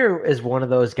Junior is one of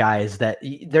those guys that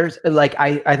there's like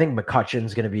I think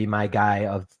McCutcheon's going to be my guy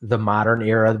of the modern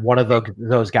era. One of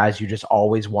those guys you just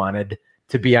always wanted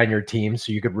to be on your team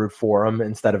so you could root for him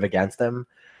instead of against him.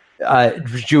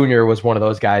 Junior was one of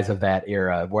those guys of that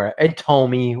era and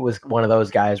Tomey was one of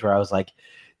those guys where I was like,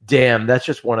 damn, that's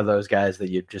just one of those guys that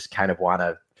you just kind of want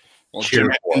to cheer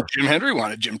for. Jim Hendry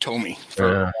wanted Jim Tomey for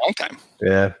a long time.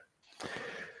 Yeah.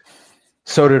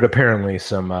 So did apparently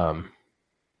some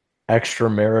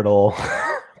extramarital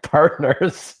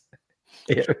partners.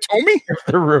 Tomey? If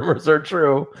the rumors are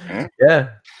true.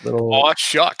 Yeah. Aw,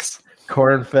 shucks.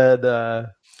 Corn-fed.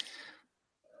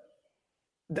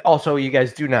 Also, you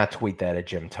guys do not tweet that at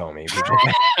Jim Tomey.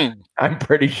 I'm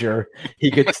pretty sure he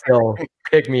could still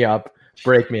pick me up,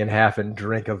 break me in half, and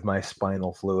drink of my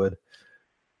spinal fluid.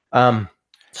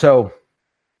 So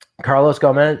Carlos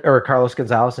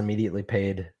Gonzalez immediately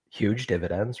paid huge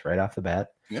dividends right off the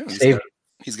bat. Yeah,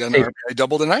 he's got an RBI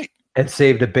double tonight. And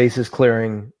saved a bases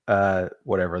clearing,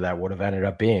 whatever that would have ended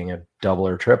up being, a double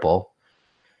or triple.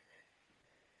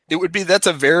 That's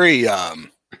a very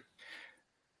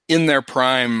in their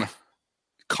prime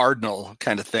Cardinal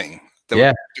kind of thing.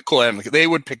 They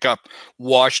would pick up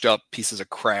washed up pieces of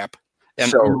crap,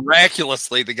 and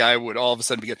miraculously the guy would all of a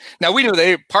sudden be good. Now we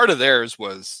knew part of theirs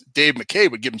was Dave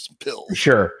McKay would give him some pills.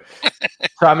 Sure.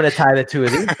 So I'm going to tie the two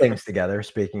of these things together.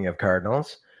 Speaking of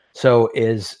Cardinals, so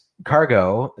is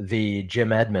Cargo the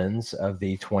Jim Edmonds of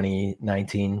the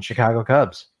 2019 Chicago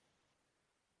Cubs?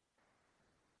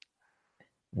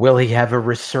 Will he have a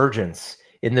resurgence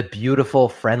in the beautiful,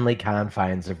 friendly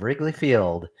confines of Wrigley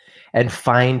Field and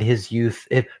find his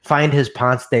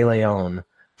Ponce de Leon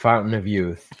fountain of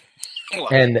youth? Well,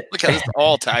 and look how this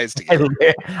all ties together.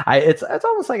 It's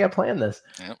almost like I planned this.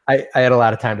 Yep. I had a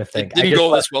lot of time to think. It didn't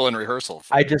go this well in rehearsal.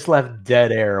 I just left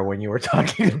dead air when you were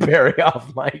talking to Barry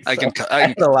off mic. So I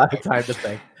had a lot of time to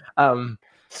think.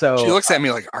 So she looks at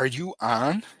me like, "Are you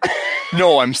on?"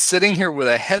 No, I'm sitting here with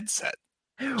a headset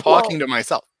talking to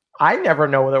myself. I never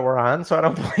know that we're on, so I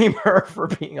don't blame her for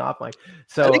being off mic.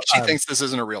 So I think she thinks this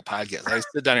isn't a real podcast. I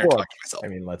sit down here and talk to myself. I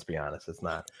mean, let's be honest, it's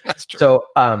not. That's true. So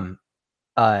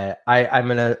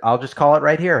I'll just call it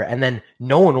right here, and then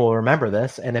no one will remember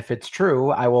this. And if it's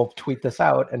true, I will tweet this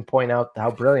out and point out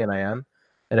how brilliant I am.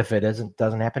 And if it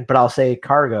doesn't happen, but I'll say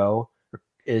Cargo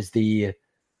is the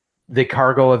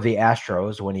Cargo of the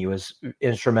Astros when he was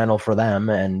instrumental for them,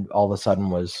 and all of a sudden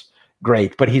was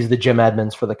great. But he's the Jim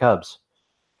Edmonds for the Cubs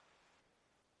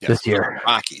this year.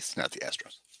 Rockies, not the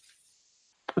Astros.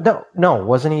 No,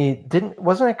 wasn't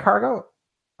it Cargo?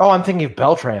 Oh, I'm thinking of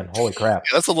Beltran. Holy crap!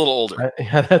 Yeah, that's a little older.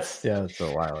 That's a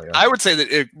while ago. I would say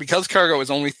that because Cargo is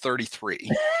only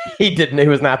 33, he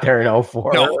was not there in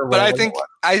 04. No, but I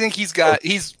think he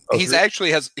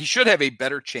should have a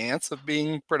better chance of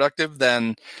being productive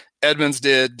than Edmonds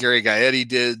did, Gary Gaetti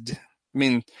did. I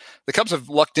mean, the Cubs have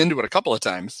lucked into it a couple of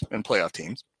times in playoff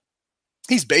teams.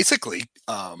 He's basically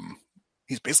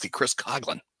Chris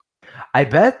Coughlin. I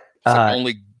bet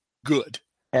only good.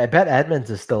 I bet Edmonds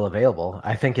is still available.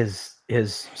 I think his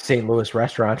St. Louis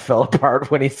restaurant fell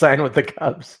apart when he signed with the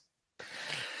Cubs.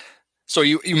 So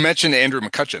you mentioned Andrew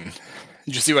McCutchen.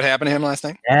 Did you see what happened to him last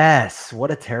night? Yes.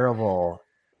 What a terrible.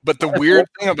 But the weird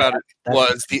thing about it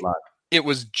was it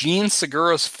was Gene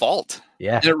Segura's fault.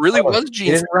 Yeah. And it really was Gene.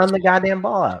 He didn't run the goddamn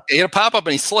ball out. He had a pop up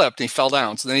and he slipped and he fell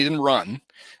down. So then he didn't run.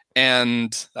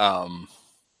 and Ian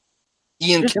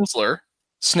Kinsler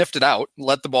sniffed it out,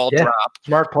 let the ball drop.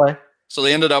 Smart play. So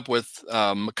they ended up with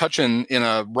McCutcheon in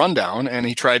a rundown, and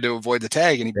he tried to avoid the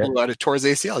tag, and he blew out. It tore his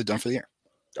ACL. He's done for the year.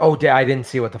 Oh, I didn't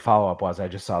see what the follow-up was. I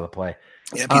just saw the play.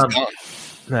 Yeah, he's gone.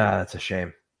 That's a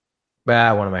shame.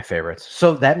 One of my favorites.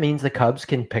 So that means the Cubs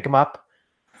can pick him up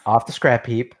off the scrap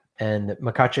heap, and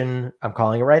McCutcheon, I'm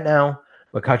calling it right now,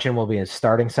 McCutcheon will be a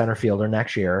starting center fielder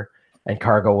next year, and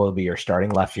Cargo will be your starting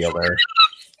left fielder.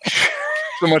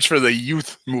 So much for the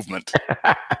youth movement.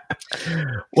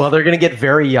 Well, they're going to get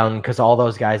very young because all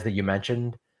those guys that you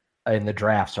mentioned in the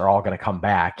drafts are all going to come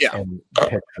back and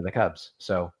pitch for the Cubs.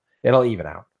 So it'll even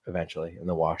out eventually in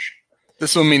the wash.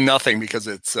 This will mean nothing because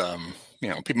it's,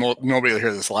 people, nobody will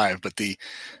hear this live, but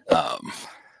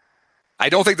I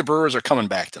don't think the Brewers are coming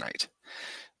back tonight.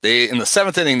 In the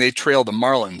 7th inning, they trailed the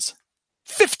Marlins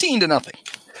 15-0.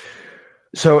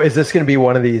 So is this going to be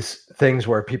one of these things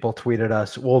where people tweeted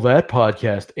us, will that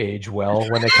podcast age well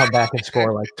when they come back and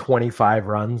score like 25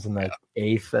 runs in the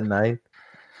 8th and 9th?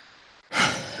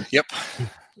 Yep.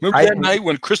 Remember that night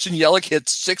when Christian Yelich hit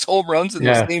 6 home runs in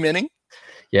the same inning?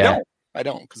 Yeah. No, I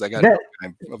don't, because I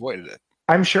avoided it.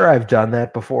 I'm sure I've done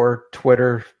that before,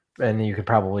 Twitter, and you could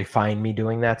probably find me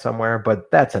doing that somewhere, but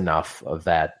that's enough of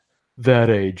that. That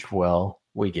aged well.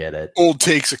 We get it. Old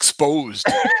takes exposed.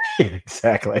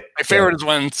 Exactly. My favorite is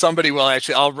when somebody will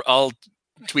actually, I'll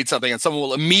tweet something and someone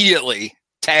will immediately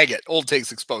tag it, old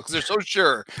takes exposed, because they're so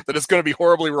sure that it's going to be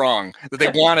horribly wrong that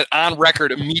they want it on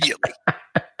record immediately.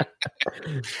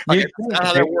 Okay, that's not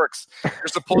how that works. You're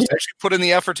supposed to actually put in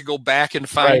the effort to go back and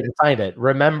find it.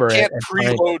 Remember it. You can't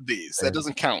preload these. That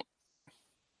doesn't count.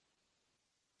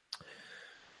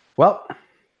 Well,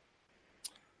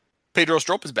 Pedro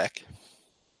Strop is back.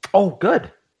 Oh, good.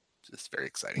 Just very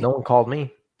exciting. No one called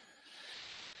me.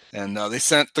 And they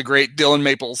sent the great Dylan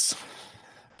Maples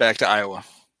back to Iowa.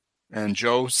 And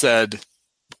Joe said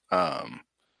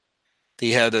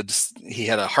he had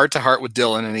a heart-to-heart with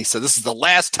Dylan, and he said, this is the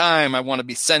last time I want to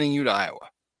be sending you to Iowa.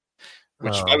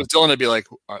 Which if I was Dylan, I'd be like,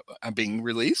 I'm being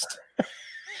released? He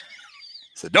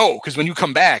said, no, because when you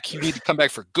come back, you need to come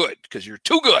back for good, because you're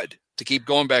too good to keep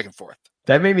going back and forth.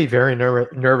 That made me very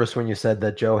nervous when you said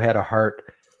that Joe had a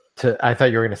heart. I thought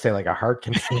you were going to say like a heart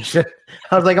condition.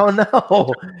 I was like, oh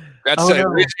no. That's the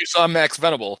reason you saw Max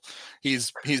Venable. He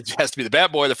has to be the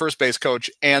bat boy, the first base coach,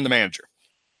 and the manager.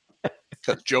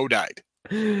 Because Joe died.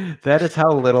 That is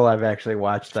how little I've actually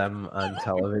watched them on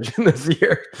television this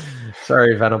year.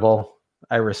 Sorry, Venable.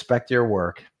 I respect your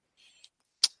work.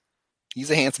 He's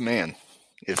a handsome man.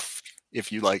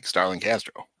 If you like Starlin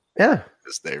Castro. Yeah.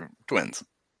 Because they're twins.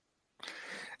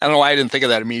 I don't know why I didn't think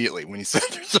of that immediately when he said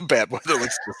there's a bad boy that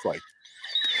looks just like.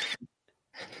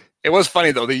 It was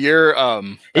funny though. The year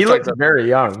he looked very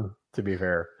young, to be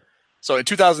fair. So in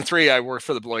 2003, I worked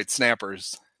for the Beloit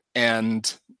Snappers,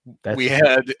 and we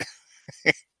had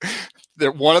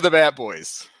one of the bat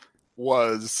boys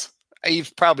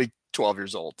he's probably 12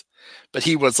 years old, but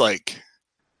he was like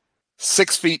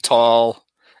 6 feet tall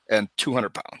and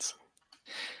 200 pounds,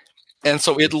 and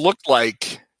so it looked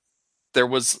like there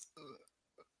was.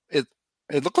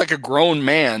 It looked like a grown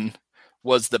man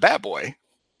was the bat boy,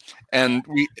 and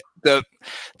the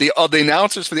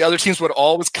announcers for the other teams would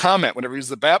always comment whenever he was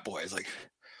the bat boy. It's like,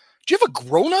 do you have a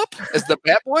grown up as the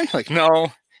bat boy? Like,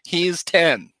 no, he's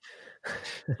 10.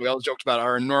 We always joked about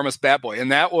our enormous bat boy,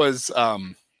 and that was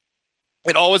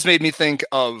it. Always made me think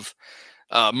of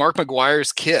Mark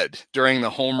McGuire's kid during the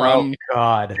home run. Oh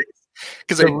God.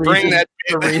 Because they bring that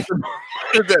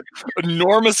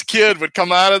enormous kid would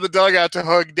come out of the dugout to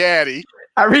hug Daddy.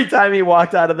 Every time he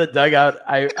walked out of the dugout,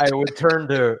 I would turn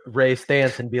to Ray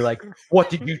Stantz and be like, "What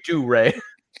did you do, Ray?"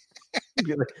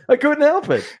 I couldn't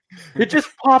help it. It just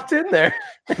popped in there,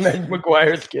 and then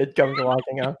McGuire's kid comes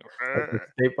walking out. Like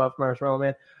Stay Puft Marshmallow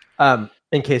Man.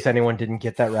 In case anyone didn't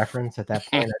get that reference at that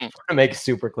point, I just want to make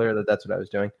super clear that that's what I was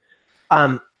doing.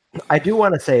 I do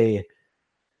want to say,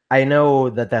 I know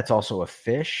that that's also a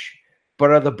fish, but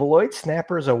are the Beloit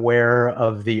Snappers aware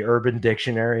of the Urban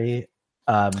Dictionary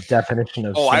definition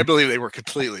of? I believe they were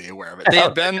completely aware of it.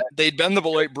 They'd been the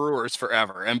Beloit Brewers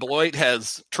forever, and Beloit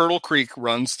has Turtle Creek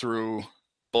runs through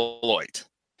Beloit,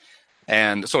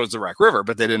 and so does the Rock River,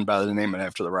 but they didn't bother to name it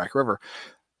after the Rock River.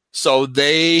 So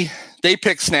they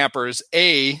pick snappers.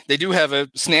 They do have a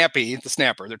Snappy, the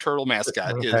snapper, their turtle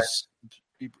mascot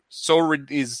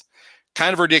he's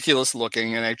kind of ridiculous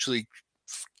looking and actually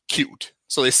cute.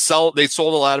 So they sold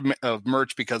a lot of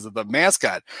merch because of the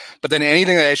mascot, but then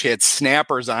anything that actually had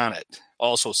snappers on it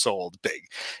also sold big.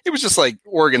 It was just like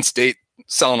Oregon State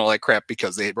selling all that crap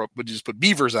because they would just put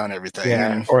beavers on everything.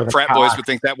 Yeah, and or the frat cock. boys would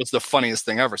think that was the funniest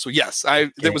thing ever. So yes,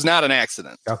 it was not an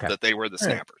accident that they were the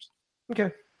snappers.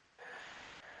 Okay.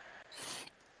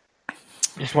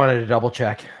 Just wanted to double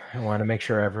check. I want to make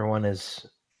sure everyone is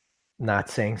not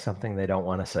saying something they don't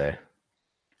want to say.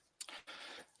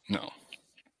 No.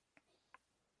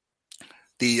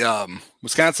 The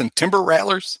Wisconsin Timber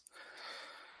Rattlers,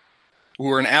 who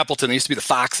were in Appleton, they used to be the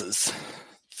Foxes,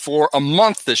 for a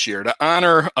month this year to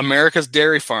honor America's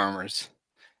dairy farmers.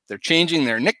 They're changing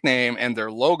their nickname and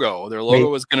their logo. Their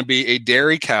logo is going to be a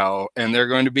dairy cow, and they're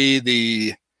going to be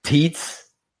the Teats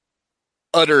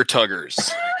Udder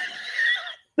Tuggers.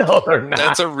 No, they're not.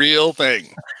 That's a real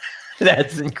thing.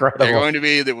 That's incredible. They're going to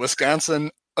be the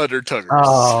Wisconsin Udder Tuggers.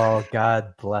 Oh,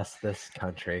 God bless this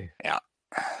country. Yeah.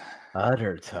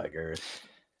 Udder Tuggers.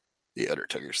 The Udder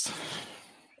Tuggers.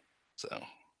 So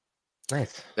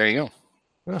nice. There you go.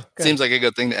 Oh, seems like a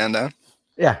good thing to end on.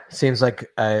 Yeah, seems like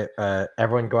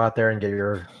everyone go out there and get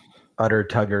your Udder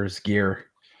Tuggers gear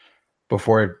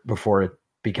before it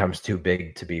becomes too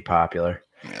big to be popular.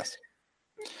 Yes.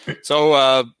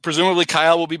 So presumably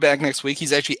Kyle will be back next week.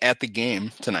 He's actually at the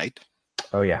game tonight.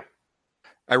 Oh yeah.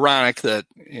 Ironic that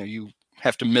you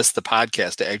have to miss the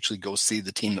podcast to actually go see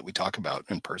the team that we talk about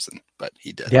in person, but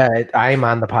he did. Yeah, I'm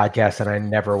on the podcast and I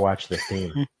never watched this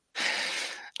team.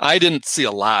 I didn't see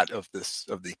a lot of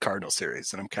the Cardinal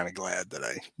series, and I'm kind of glad that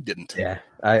I didn't. Yeah,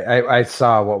 I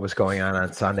saw what was going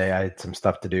on Sunday. I had some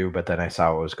stuff to do, but then I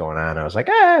saw what was going on. I was like,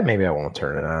 maybe I won't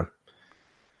turn it on.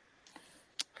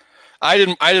 I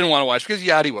didn't want to watch because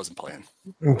Yachty wasn't playing.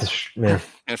 Yeah.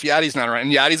 And if Yachty's not around,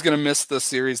 and Yachty's going to miss the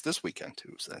series this weekend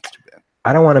too, so that's too bad.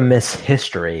 I don't want to miss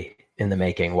history in the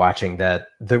making watching that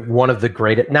the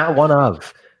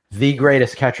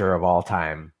greatest catcher of all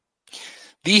time.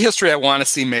 The history I want to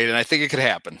see made, and I think it could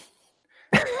happen.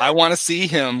 I want to see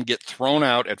him get thrown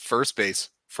out at first base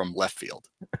from left field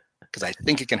because I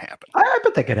think it can happen. I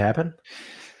bet that could happen.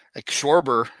 Like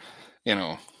Schwarber,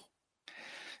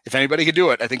 if anybody could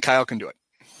do it, I think Kyle can do it.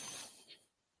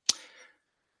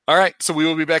 All right, so we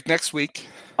will be back next week.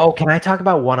 Oh, can I talk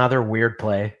about one other weird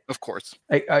play? Of course.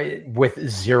 With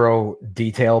zero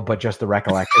detail, but just the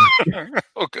recollection.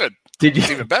 Oh, good. It's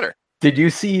even better. Did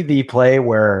you see the play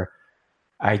where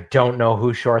I don't know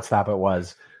who shortstop it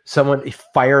was? Someone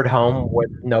fired home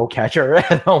with no catcher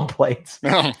at home plate.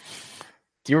 No.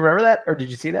 Do you remember that, or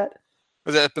did you see that?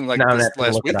 Was that happened this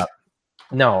last week?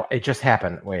 No, it just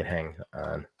happened. Wait, hang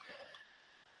on.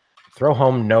 Throw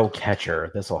home no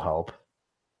catcher. This will help.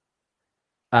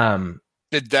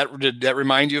 Did that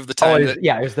remind you of the time?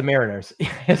 It was the Mariners.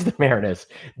 It's the Mariners.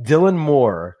 Dylan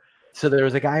Moore. So there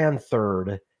was a guy on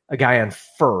third, a guy on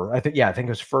I think it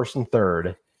was first and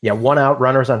third. Yeah, one out,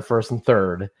 runners on first and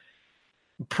third.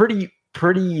 Pretty.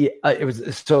 It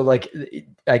was so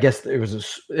I guess it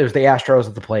was the Astros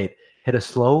at the plate. Hit a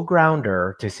slow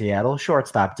grounder to Seattle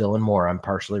shortstop Dylan Moore. I'm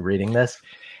partially reading this,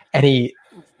 and he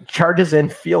charges in,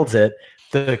 fields it.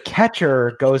 The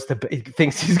catcher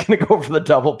thinks he's going to go for the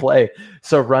double play,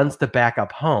 so runs to back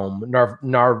up home.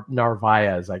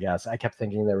 Narvaez, I guess. I kept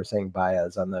thinking they were saying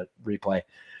Baez on the replay.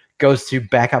 Goes to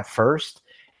back up first,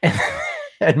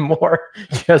 and Moore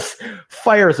just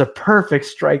fires a perfect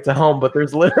strike to home, but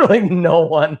there's literally no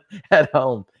one at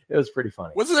home. It was pretty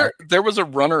funny. There was a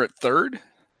runner at third?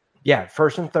 Yeah,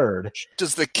 first and third.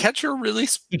 Does the catcher really?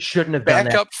 He shouldn't have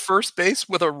back up first base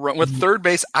with third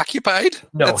base occupied.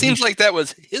 No, that seems like that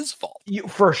was his fault.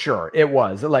 For sure, it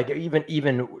was. Like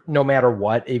even no matter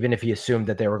what, even if he assumed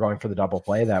that they were going for the double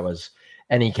play, that was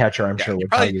any catcher. I'm sure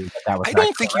would tell you that was. I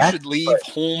don't think you should leave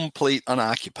home plate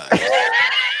unoccupied.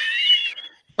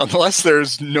 Unless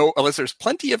there's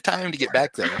plenty of time to get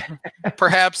back there.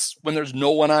 Perhaps when there's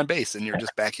no one on base and you're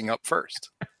just backing up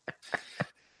first.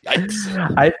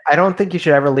 Yikes. I don't think you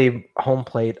should ever leave home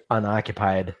plate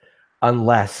unoccupied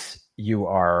unless you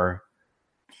are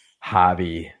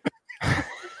Javi.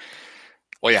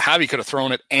 Well, yeah, Javi could have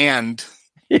thrown it and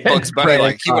Bugs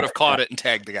Bunny, he would have caught it and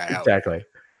tagged the guy out. Exactly.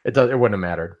 It wouldn't have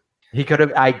mattered. He could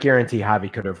have. I guarantee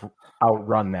Javi could have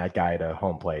outrun that guy to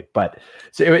home plate. But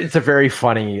so it's a very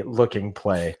funny looking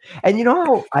play. And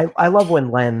I love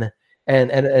when Len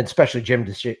and especially Jim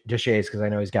Deshaies, because I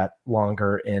know he's got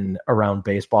longer in around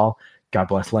baseball. God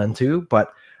bless Len too.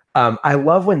 But I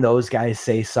love when those guys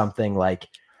say something like,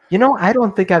 I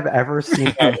don't think I've ever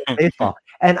seen that in baseball.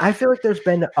 And I feel like there's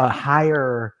been a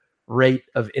higher rate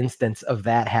of instance of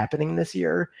that happening this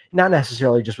year. Not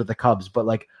necessarily just with the Cubs, but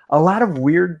like a lot of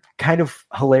weird, kind of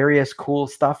hilarious, cool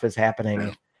stuff is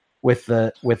happening with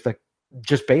the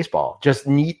just baseball, just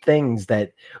neat things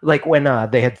that, like when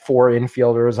they had four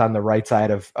infielders on the right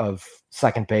side of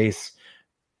second base,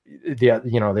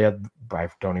 I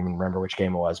don't even remember which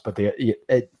game it was, but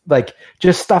like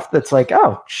just stuff that's like,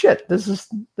 oh shit, this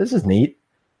is neat.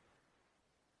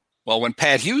 Well, when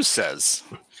Pat Hughes says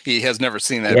he has never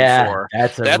seen that before,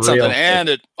 that's something, and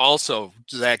it also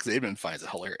Zach Zaidman finds it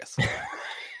hilarious.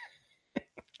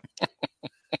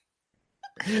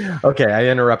 Okay, I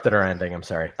interrupted our ending. I'm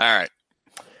sorry. All right.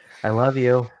 I love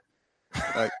you.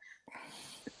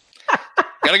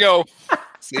 Gotta go.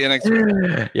 See you next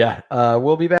week. Yeah,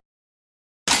 we'll be back.